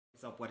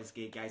What's up, what is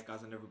good, guys,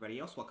 and everybody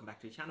else? Welcome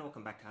back to the channel,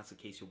 welcome back to House of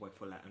Case, your boy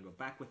Fuller, and we're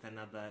back with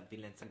another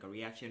Vinland Saga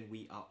reaction.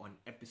 We are on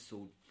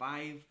episode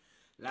 5.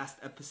 Last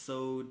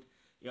episode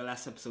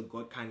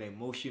got kind of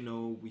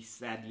emotional. We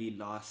sadly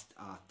lost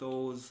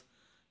Thors.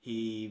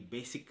 He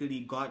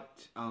basically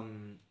got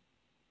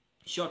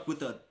shot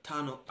with a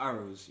ton of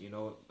arrows,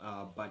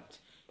 but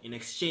in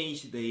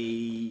exchange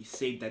they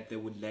said that they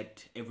would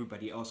let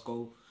everybody else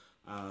go.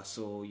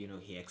 So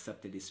he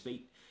accepted his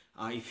fate.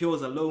 If he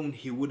was alone,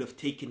 he would have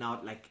taken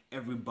out like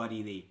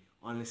everybody there,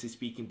 honestly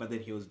speaking, but then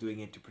he was doing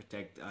it to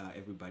protect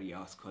everybody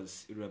else,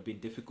 because it would have been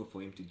difficult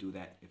for him to do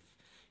that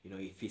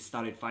if he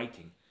started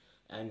fighting.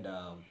 And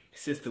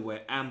since they were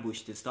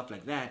ambushed and stuff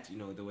like that,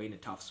 they were in a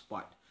tough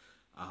spot.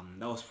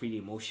 That was pretty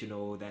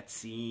emotional, that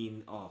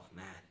scene. Oh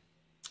man,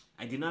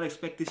 I did not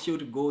expect this show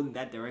to go in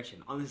that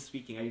direction. Honestly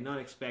speaking, I did not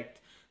expect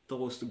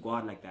Thors to go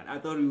out like that. I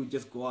thought he would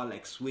just go out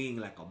like swinging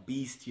like a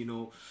beast,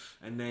 and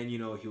then he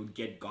would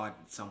get got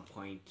at some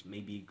point.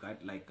 Maybe he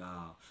got like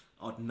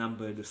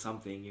outnumbered or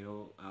something,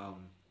 or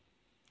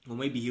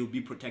maybe he'll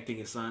be protecting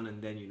his son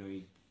and then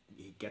he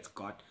gets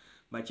caught.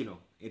 But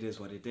it is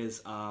what it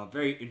is.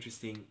 Very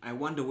interesting. I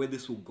wonder where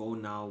this will go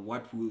now.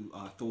 What will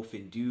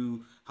Thorfinn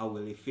do? How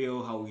will he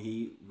feel? How will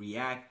he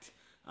react?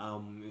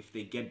 If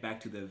they get back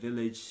to the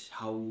village,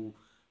 how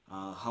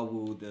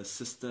will the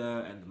sister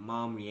and the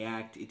mom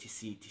react,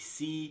 etc,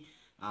 etc.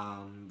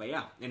 But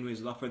yeah, anyways,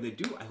 without further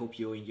ado, I hope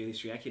you enjoy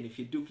this reaction. If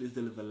you do, please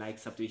do leave a like,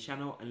 sub to the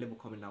channel, and leave a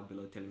comment down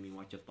below telling me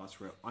what your thoughts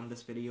were on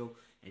this video.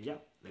 And yeah,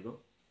 let's go.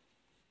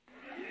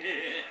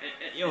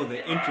 Yo,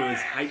 the intro is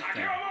hype,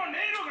 fam.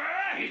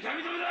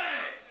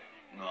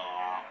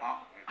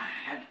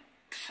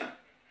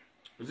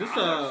 Is this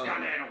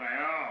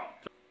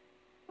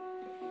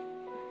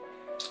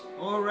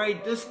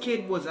Alright, this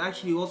kid was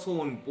actually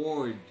also on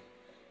board.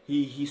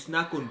 He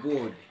snuck on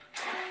board.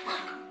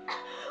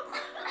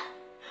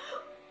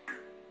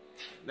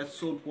 That's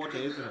salt water,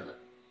 isn't it?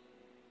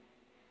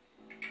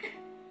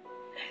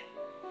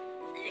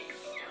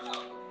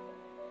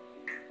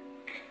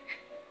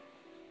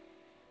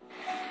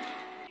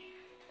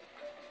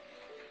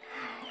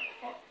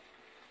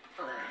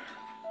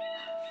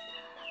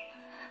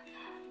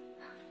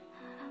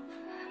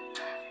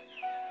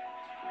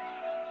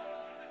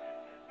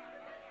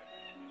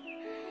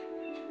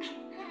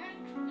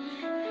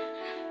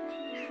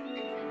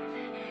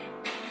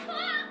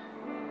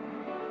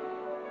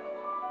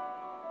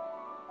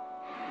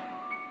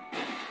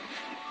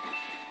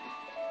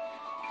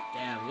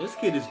 Damn, this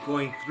kid is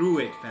going through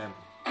it, fam.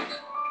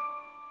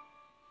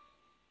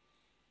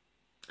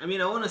 I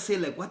mean, I want to say,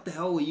 like, what the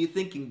hell were you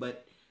thinking?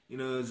 But,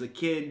 as a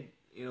kid,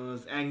 I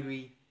was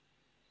angry.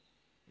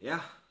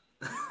 Yeah.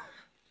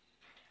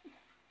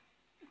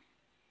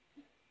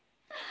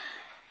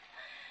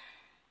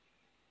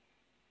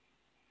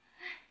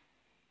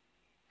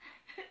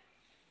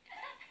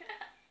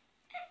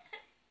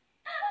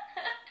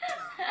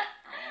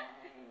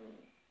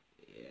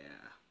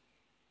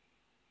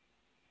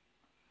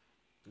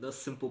 Those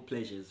simple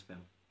pleasures,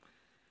 fam.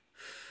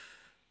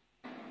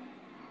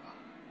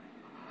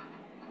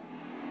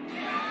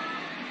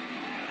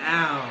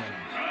 Ow.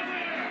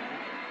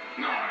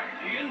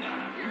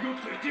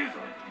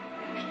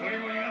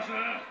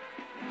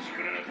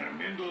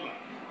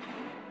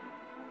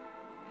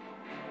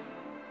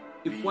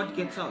 If what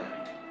gets out?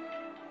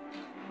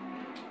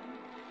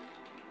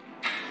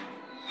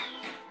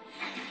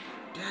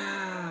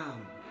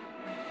 Damn.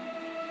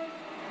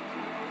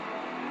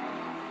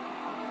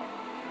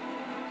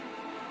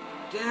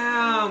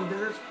 Damn,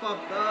 that's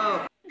fucked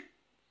up.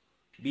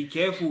 Be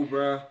careful,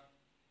 bruh.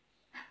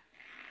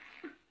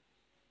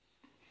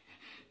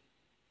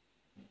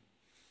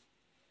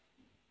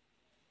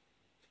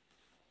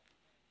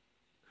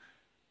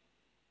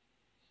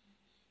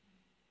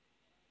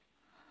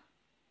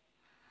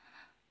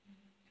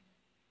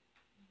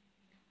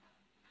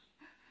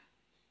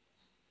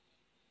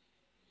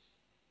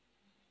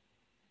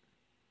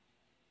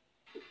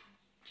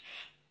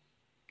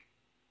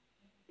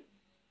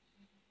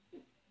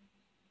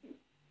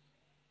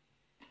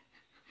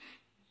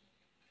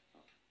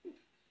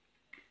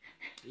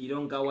 You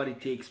don't got what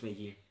it takes,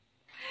 Mickey.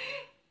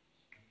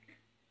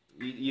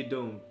 You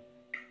don't.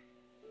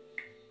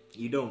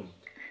 You don't.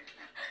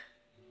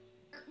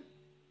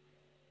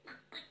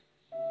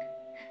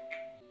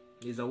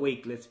 He's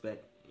awake, let's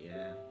bet.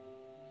 Yeah.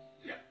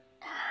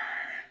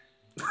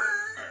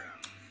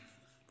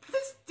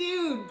 This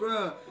dude,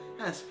 bro.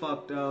 That's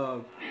fucked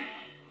up.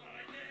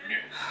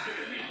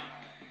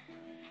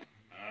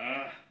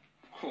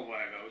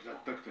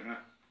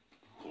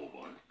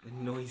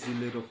 A noisy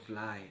little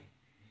fly.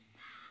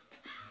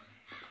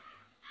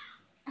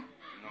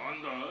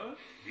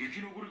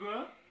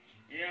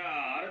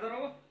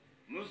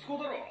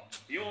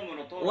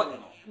 What?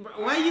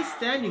 Why are you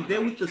standing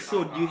there with the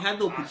sword? You had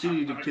the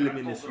opportunity to kill him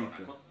in his sleep.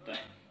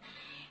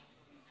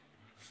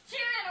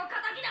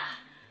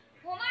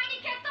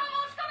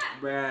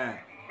 Bruh.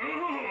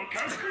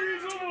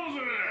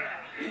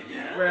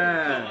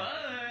 Bruh.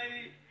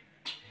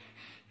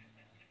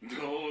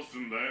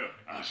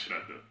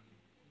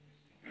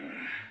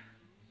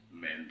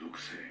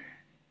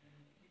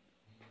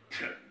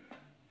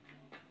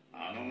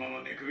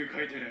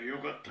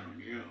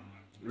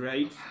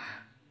 Right?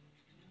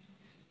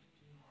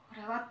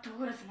 俺はト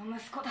ールズの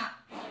息子だ。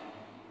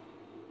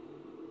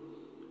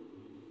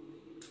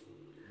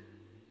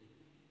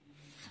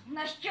そん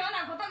な卑怯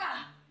なことが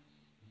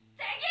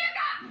できる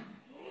か。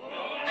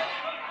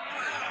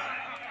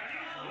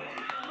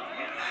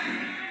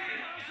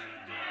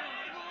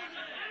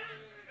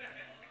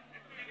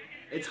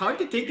 It's hard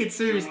to take it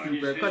seriously,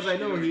 bro, because I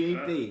know he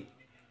ain't there.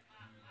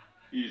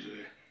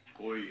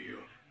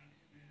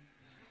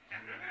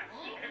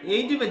 He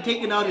ain't even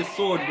taking out his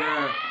sword,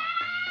 bro.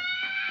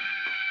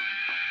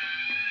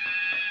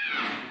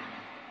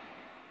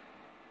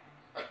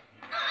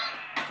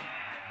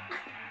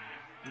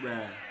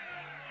 Bruh.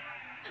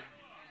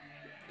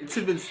 It's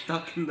even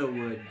stuck in the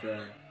wood,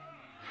 bruh.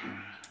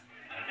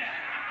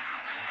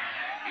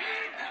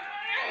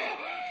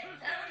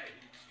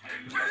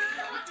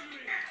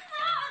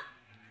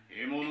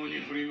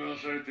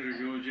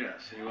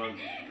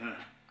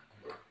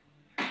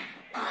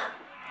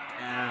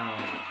 Ow.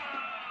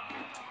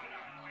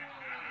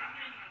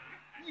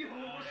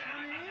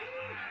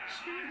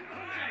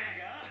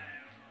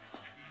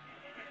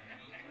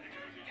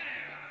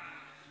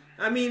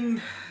 I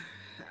mean,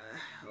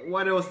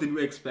 what else did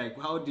we expect?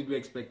 How did we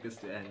expect this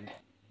to end?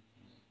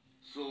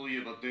 そうい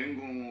えば伝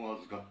言を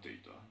預かってい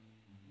た。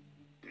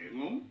伝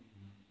言？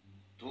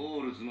ト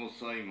ールズの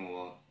最後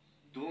は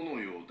どの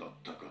ようだっ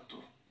たか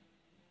と。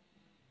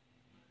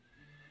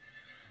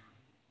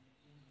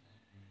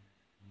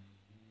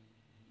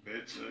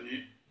別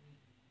に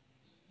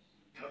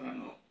ただ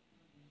の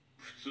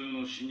普通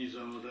の死に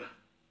様だ。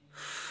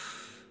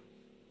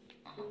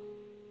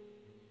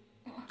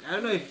I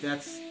don't know if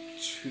that's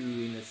true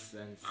in a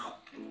sense.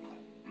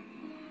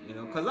 You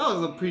know, because that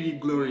was a pretty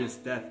glorious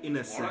death in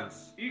a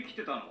sense. 生き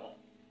てたの？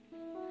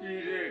ひ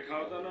でえ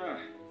顔だな。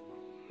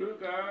食う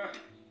か？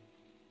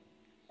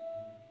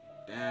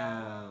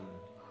 Damn.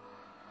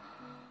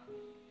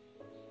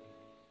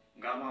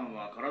 我慢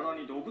は体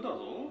に毒だ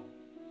ぞ。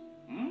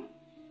ん？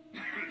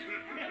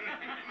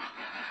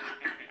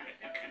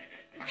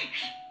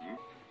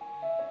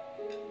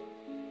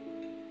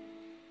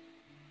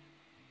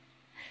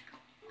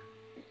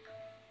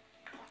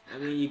 I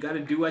mean, you gotta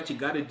do what you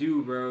gotta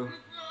do, bro.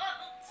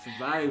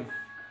 Survive.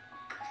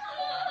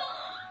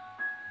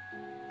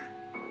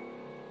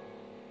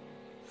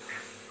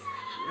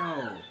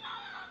 Yo.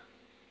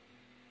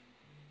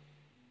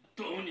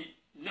 どうに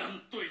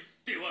何と言っ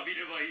て詫び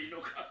ればいい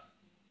のか。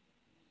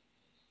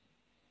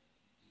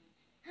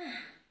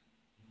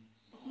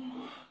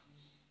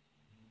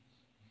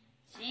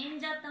死ん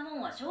じゃったも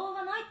んはしょう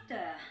がないって。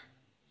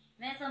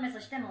メソメソ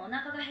してもお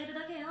腹が減る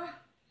だけよ。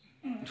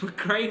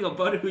 Crying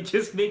about it would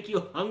just make you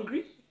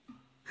hungry?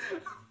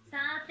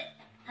 さて、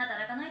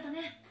働かないと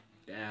ね。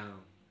 Damn.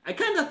 I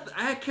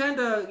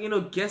kinda, you know,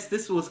 guess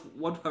this was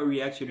what her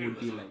reaction would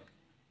be like.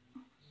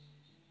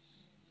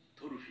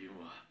 トルフィ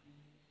オは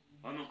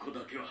あの子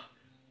だけは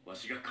わ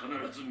しが必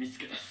ず見つ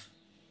け出す。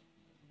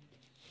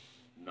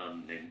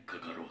何年か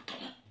かろうとも。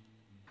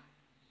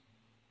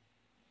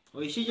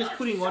 Or is she just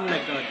putting on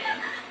like a...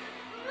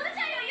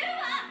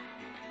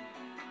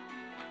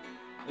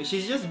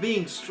 She's just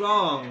being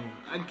strong.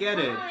 I get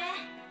it.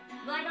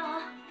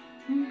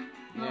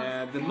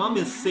 Yeah, the mom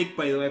is sick,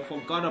 by the way. I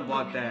forgot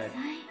about that.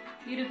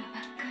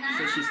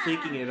 So she's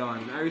taking it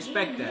on. I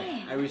respect that.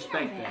 I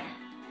respect that.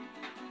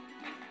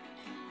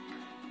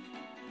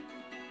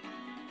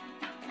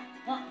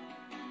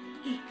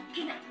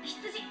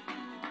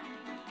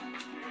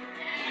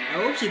 I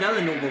hope she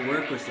doesn't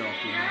overwork herself,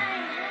 you know.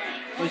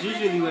 Because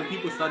usually when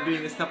people start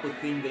doing this type of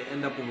thing, they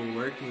end up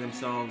overworking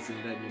themselves and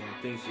then, you know,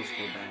 things just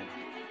go bad.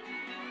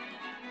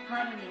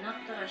 春になっ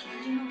たら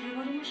羊の毛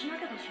刈りもしな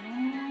きゃだしな。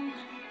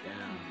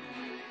Damn.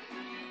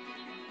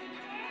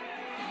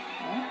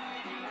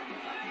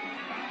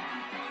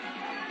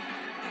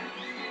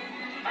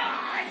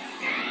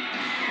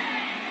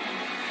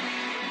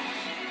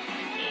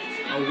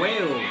 A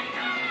whale.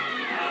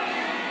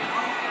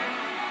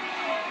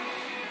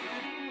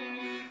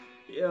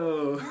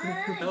 Yo,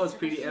 that was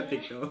pretty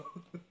epic though.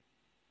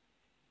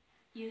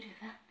 ユル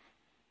は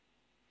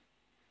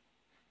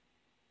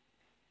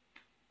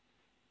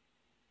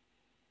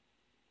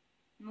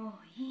もう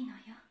いいのよ。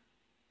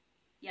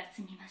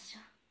休みましょ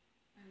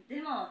う。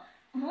でも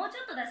もうち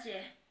ょっとだし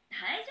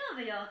大丈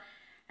夫よ。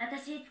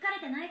私疲れ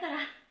てないから。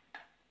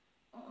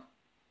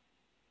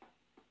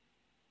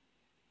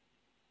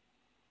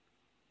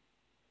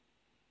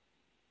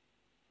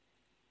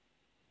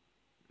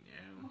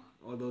Yeah,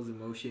 all those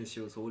emotions she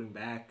was holding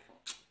back.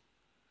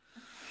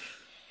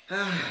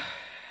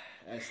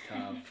 That's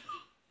tough.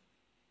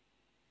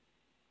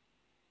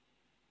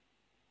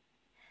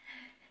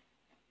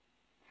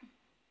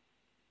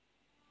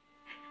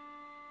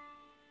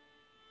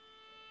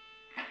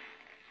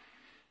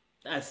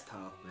 That's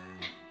tough, man.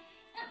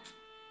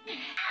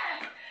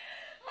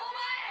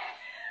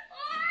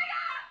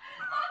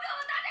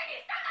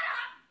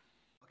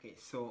 Okay,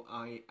 so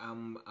I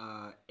am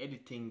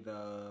editing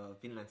the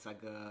Vinland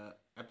Saga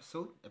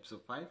episode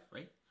 5,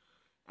 right?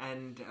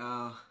 And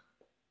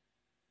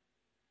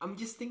I'm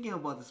just thinking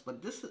about this,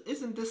 but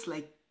isn't this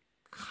like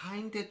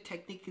kinda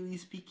technically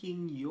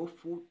speaking your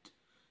fault?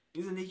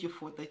 Isn't it your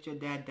fault that your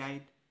dad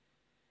died?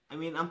 I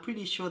mean, I'm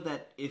pretty sure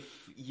that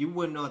if you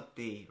were not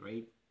there,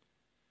 right?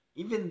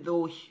 Even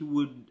though he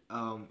would,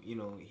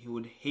 he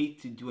would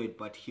hate to do it,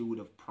 but he would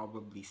have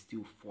probably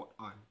still fought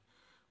on.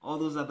 All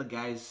those other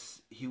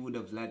guys, he would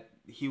have let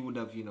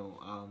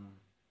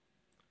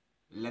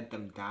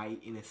them die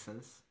in a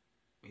sense,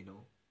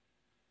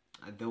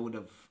 They would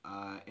have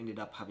ended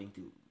up having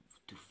to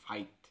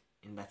fight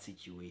in that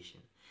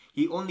situation.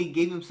 He only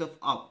gave himself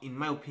up, in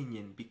my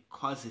opinion,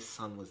 because his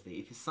son was there.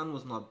 If his son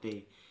was not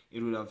there,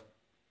 it would have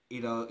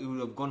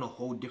gone a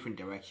whole different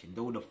direction.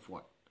 They would have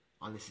fought,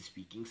 honestly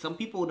speaking. Some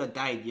people would have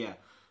died, yeah,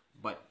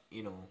 but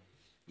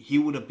he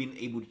would have been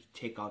able to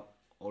take out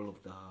all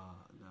of the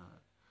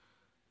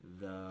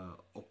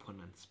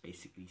opponents,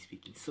 basically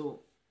speaking.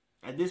 So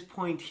at this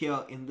point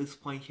here,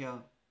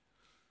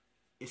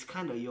 it's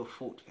kind of your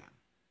fault, fam.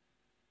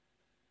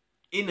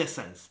 In a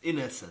sense,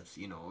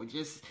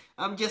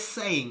 I'm just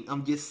saying.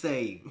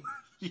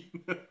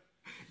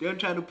 Don't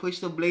try to push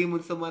the blame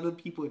on some other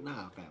people.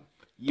 Nah, fam.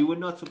 You were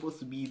not supposed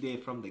to be there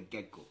from the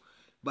get-go.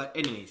 But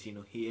anyways,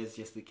 he is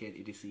just a kid.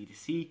 etc.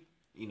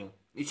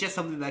 It's just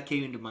something that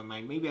came into my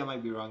mind. Maybe I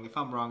might be wrong. If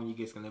I'm wrong, you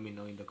guys can let me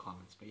know in the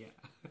comments. But yeah.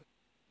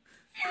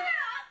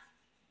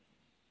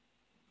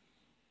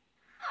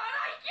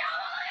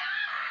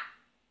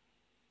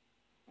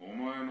 お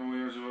前の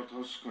親父は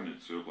確かに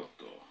強かっ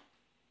た。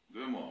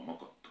でも甘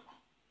かった。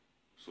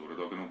それ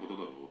だけのこと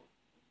だろう。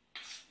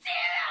父上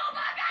を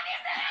バカに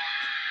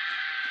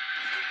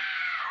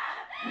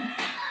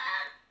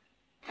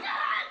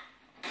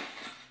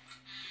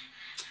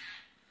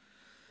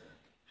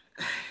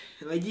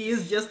する。 Like he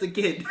is just a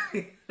kid.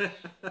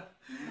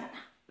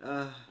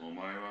 お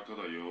前はた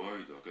だ弱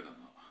いだけだな。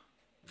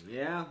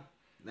 Yeah,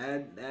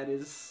 that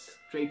is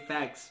straight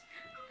facts.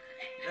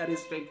 That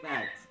is straight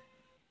facts.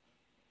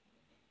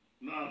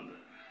 なんだ、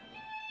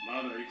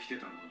まだ生きて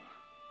たのか。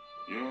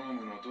ヨウ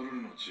ムのトル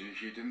ルの血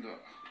引いてんだ。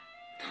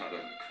ただで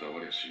くたば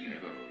りゃしねえ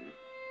だろうよ。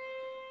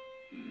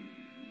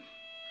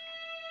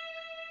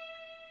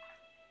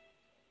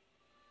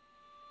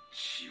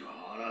血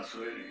は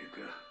争えねえ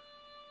か。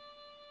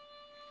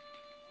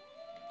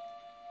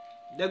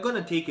 They're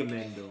gonna take him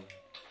in though.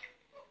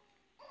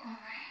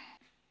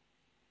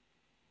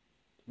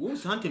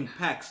 Wolves hunt in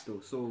packs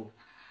though, so.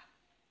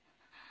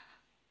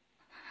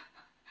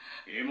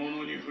 獲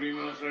物に振り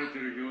回されて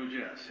るようじ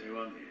ゃ世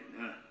話ね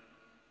えな。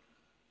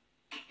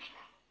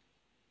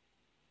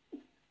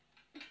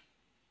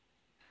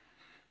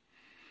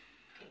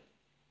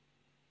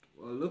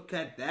 Well, look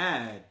at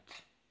that.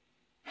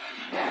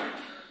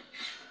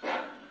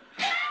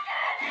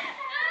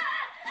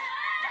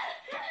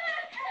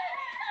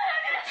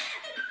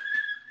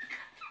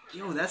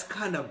 Yo, that's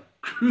kind of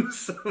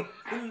gruesome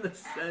in the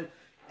sense.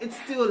 It's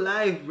still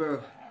alive,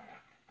 bro.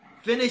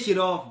 Finish it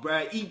off,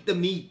 bro. Eat the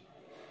meat.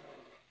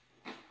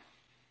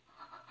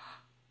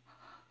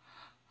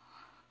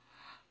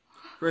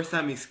 First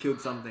time he's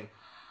killed something.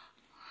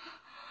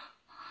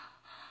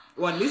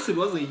 Well, at least it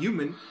wasn't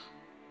human.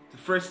 The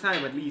first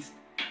time, at least,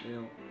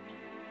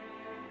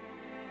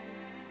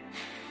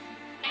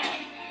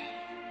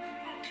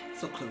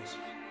 So close.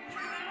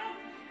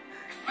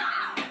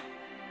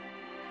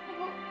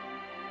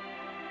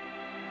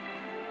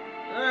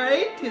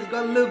 Alright, he's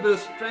got a little bit of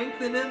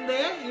strength in him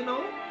there,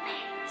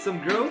 Some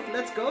growth,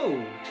 let's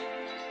go.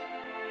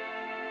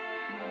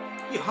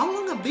 Yo, how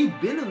long have they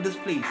been in this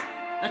place?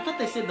 I thought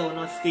they said they would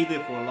not stay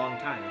there for a long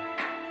time.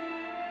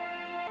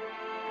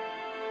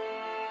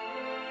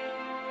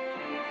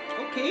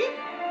 Okay.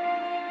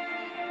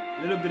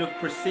 A little bit of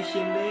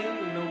precision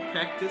there,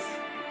 practice.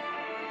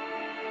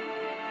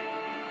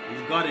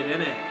 He's got it,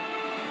 innit?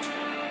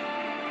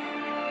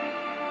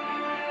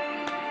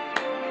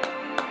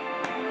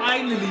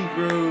 Finally,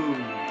 bro.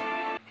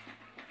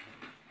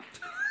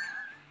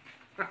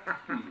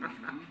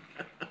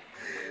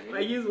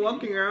 Like he's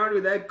walking around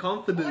with that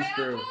confidence,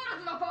 bro.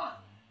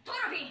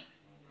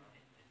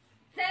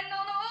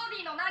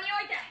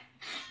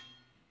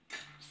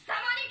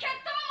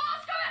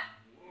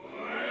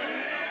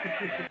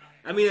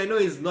 I mean, I know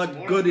he's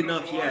not good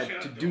enough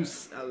yet to do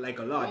like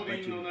a lot, but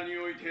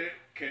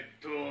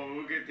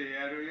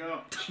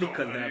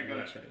because they have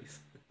no choice.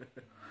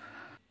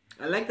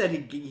 I like that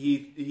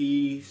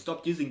he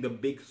stopped using the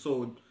big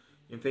sword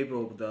in favor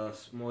of the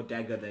small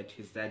dagger that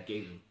his dad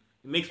gave him.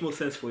 It makes more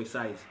sense for his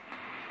size.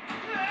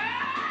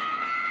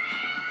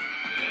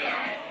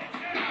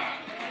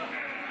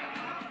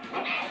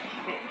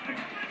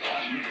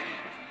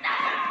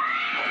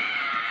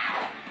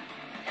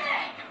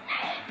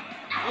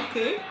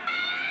 Okay.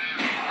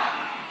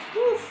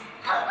 Woof.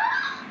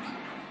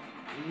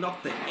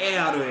 Knock the air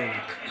out of him.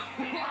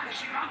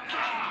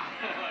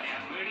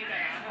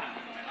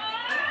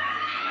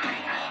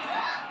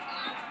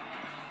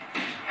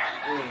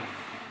 Oh.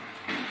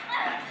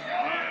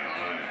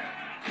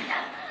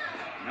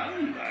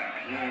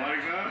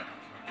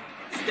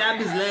 Stab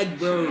his leg,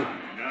 bro.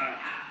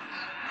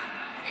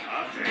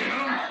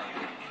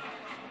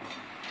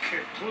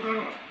 だろ。も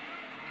う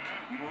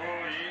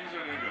いいんじ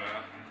ゃねえ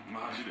か。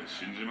マジで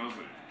信じます。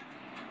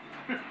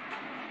な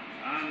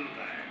んだよ。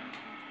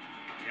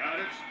や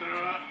れっつったの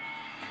は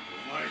お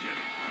前じゃね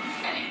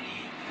えか。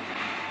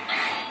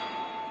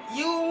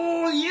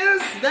 Yo,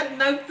 yes, that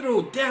knife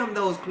throw. Damn,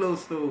 that was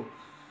close though.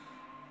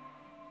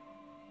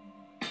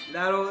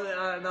 That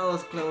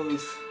was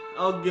close.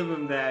 I'll give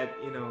him that,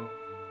 you know.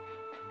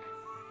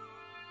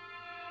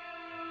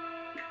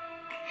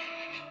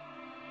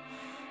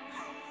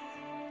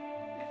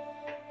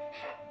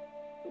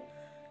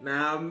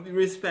 Nah,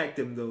 respect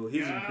him though.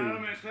 He's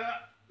improved.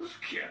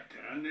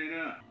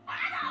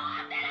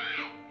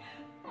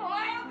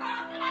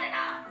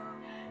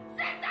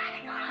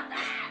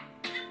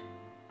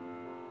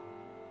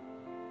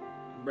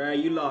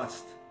 Bruh, you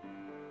lost.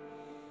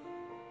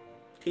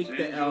 Take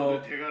the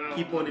L.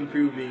 Keep on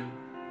improving.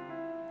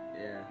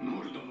 Yeah.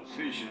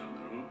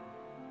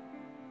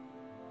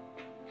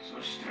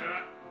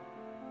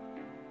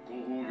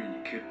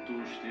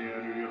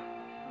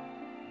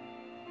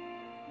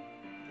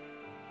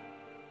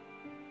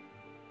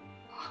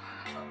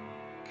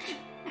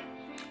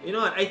 You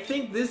know what? I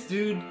think this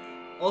dude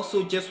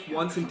also just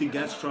wants him to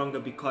get stronger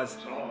because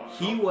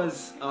he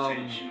was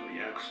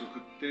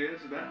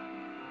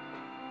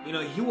you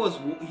know, he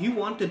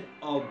wanted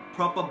a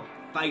proper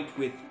fight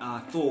with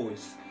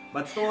Thor's,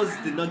 but Thor's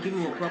did not give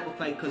him a proper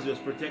fight because he was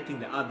protecting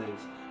the others.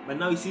 But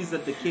now he sees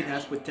that the kid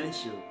has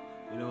potential,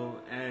 you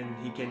know, and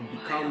he can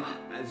become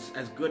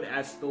as good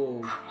as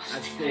Thor's,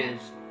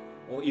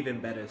 or even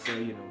better. So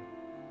you know,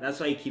 that's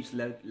why he keeps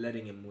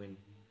letting him win,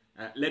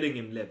 letting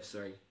him live.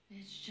 Sorry.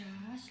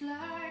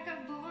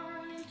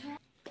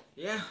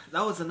 Yeah,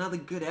 that was another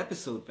good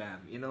episode,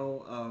 fam. You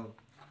know,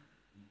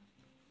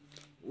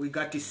 we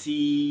got to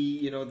see,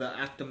 you know, the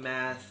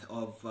aftermath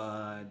of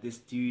this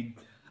dude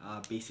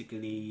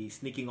basically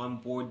sneaking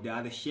on board the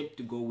other ship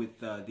to go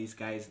with these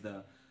guys,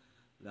 the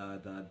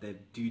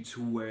dudes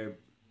who were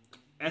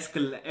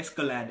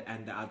Escalade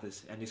and the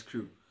others and his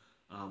crew.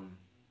 I'm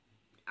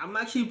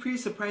actually pretty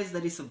surprised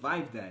that he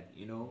survived that,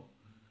 you know,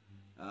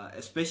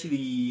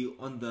 especially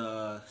on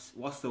the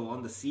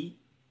on the sea.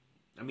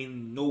 I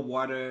mean, no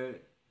water,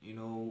 you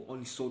know,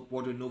 only salt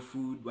water, no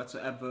food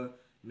whatsoever,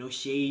 no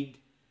shade.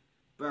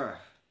 Bruh,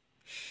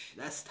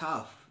 that's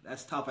tough.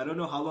 That's tough. I don't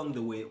know how long they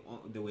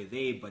were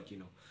there, but you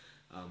know,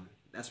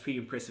 that's pretty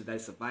impressive that he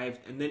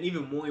survived. And then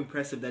even more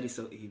impressive that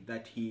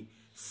he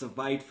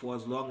survived for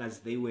as long as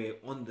they were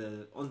on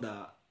the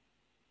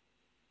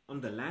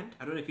land.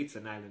 I don't know if it's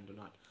an island or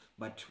not,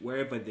 but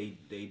wherever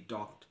they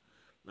docked,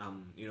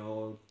 you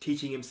know,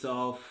 teaching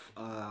himself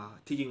how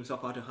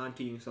to hunt,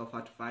 teaching himself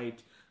how to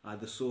fight,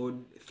 the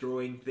sword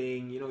throwing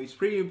thing. You know, it's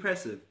pretty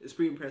impressive. It's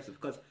pretty impressive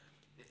because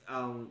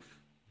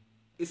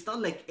it's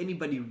not like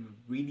anybody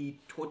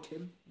really taught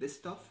him this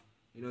stuff.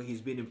 You know,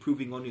 he's been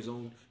improving on his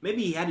own.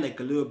 Maybe he had like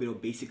a little bit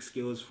of basic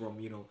skills from,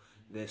 you know,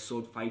 the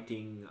sword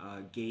fighting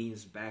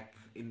gains back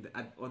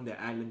on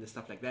the island and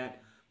stuff like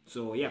that.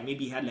 So yeah,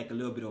 maybe he had like a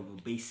little bit of a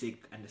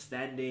basic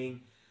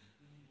understanding.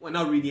 Well,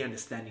 not really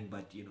understanding,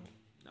 but you know,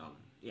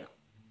 yeah.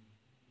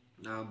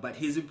 But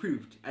he's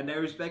improved, and I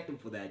respect him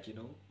for that. You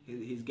know,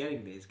 he's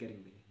getting there. He's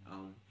getting there.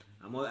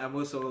 I'm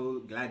also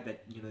glad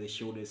that, you know, they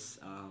showed us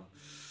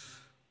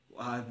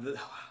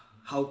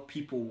how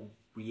people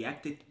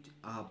reacted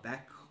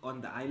back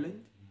on the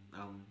island.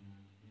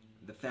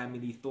 The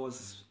family,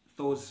 Thor's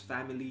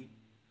family.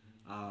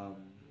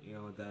 You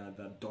know,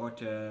 the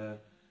daughter.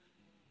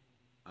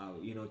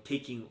 You know,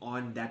 taking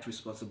on that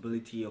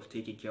responsibility of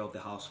taking care of the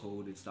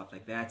household and stuff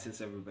like that. Since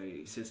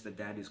the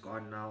dad is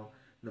gone now,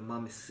 the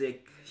mom is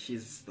sick.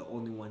 She's the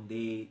only one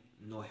there,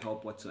 no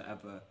help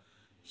whatsoever.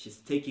 She's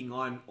taking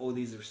on all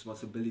these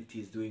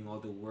responsibilities, doing all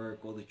the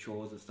work, all the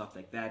chores and stuff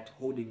like that,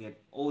 holding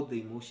all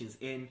the emotions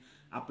in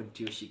up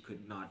until she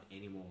could not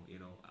anymore. You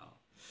know,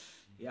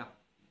 yeah.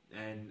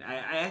 And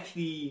I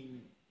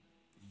actually,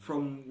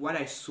 from what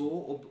I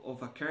saw of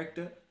her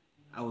character,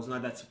 I was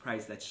not that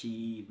surprised that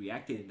she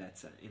reacted in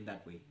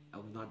that way. I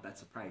was not that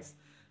surprised,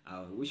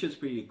 which was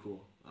pretty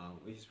cool.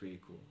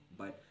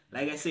 But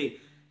like I say,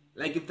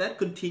 like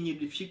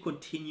if she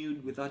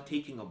continued without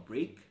taking a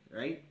break,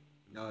 right?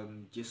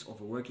 Just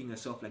overworking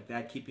herself like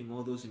that, keeping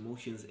all those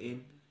emotions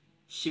in,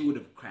 she would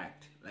have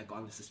cracked. Like,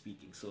 honestly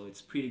speaking. So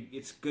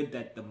it's good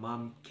that the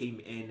mom came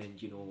in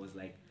and, you know, was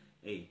like,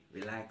 hey,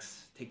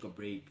 relax, take a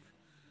break.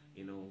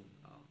 You know,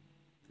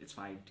 it's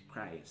fine to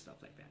cry and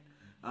stuff like that.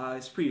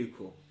 It's pretty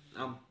cool.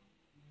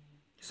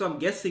 So I'm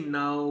guessing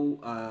now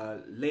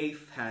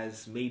Leif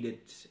has made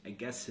it, I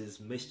guess, his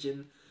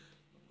mission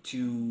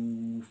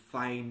to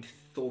find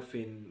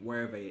Thorfinn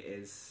wherever he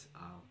is.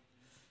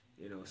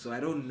 You know, so I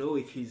don't know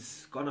if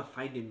he's gonna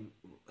find him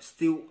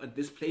still at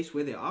this place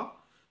where they are,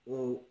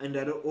 I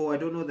don't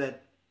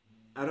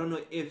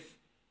know if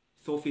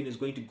Thorfinn is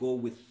going to go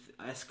with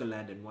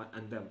Escalade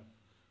and them,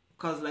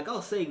 because like I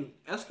was saying,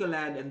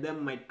 Escalade and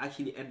them might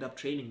actually end up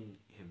training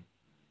him.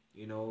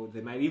 You know,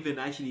 they might even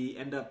actually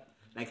end up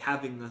like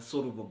having a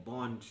sort of a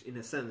bond in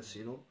a sense,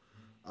 you know.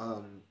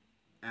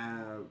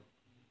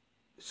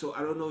 So I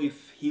don't know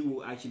if he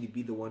will actually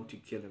be the one to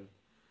kill him.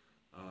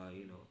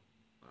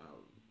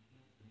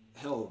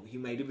 Hell, he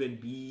might even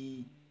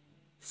be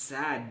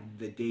sad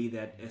the day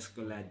that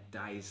Escalade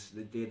dies,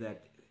 the day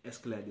that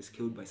Escalade is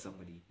killed by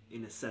somebody,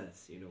 in a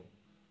sense,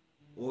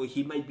 or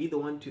he might be the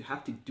one to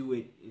have to do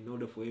it in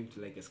order for him to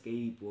like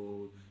escape,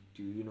 or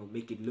to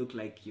make it look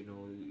like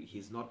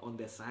he's not on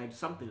their side,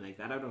 something like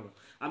that. I don't know,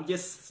 I'm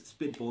just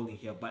spitballing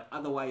here, but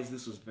otherwise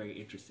this was a very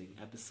interesting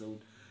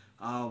episode.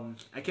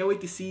 I can't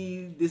wait to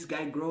see this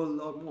guy grow a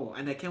lot more,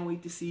 and I can't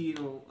wait to see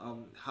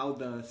how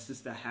the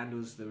sister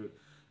handles the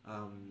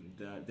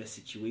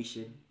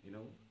situation.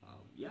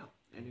 Yeah.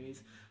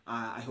 Anyways,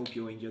 I hope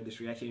you enjoyed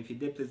this reaction. If you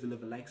did, please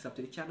leave a like, sub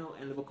to the channel,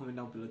 and leave a comment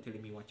down below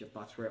telling me what your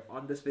thoughts were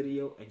on this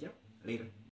video. And yeah, later.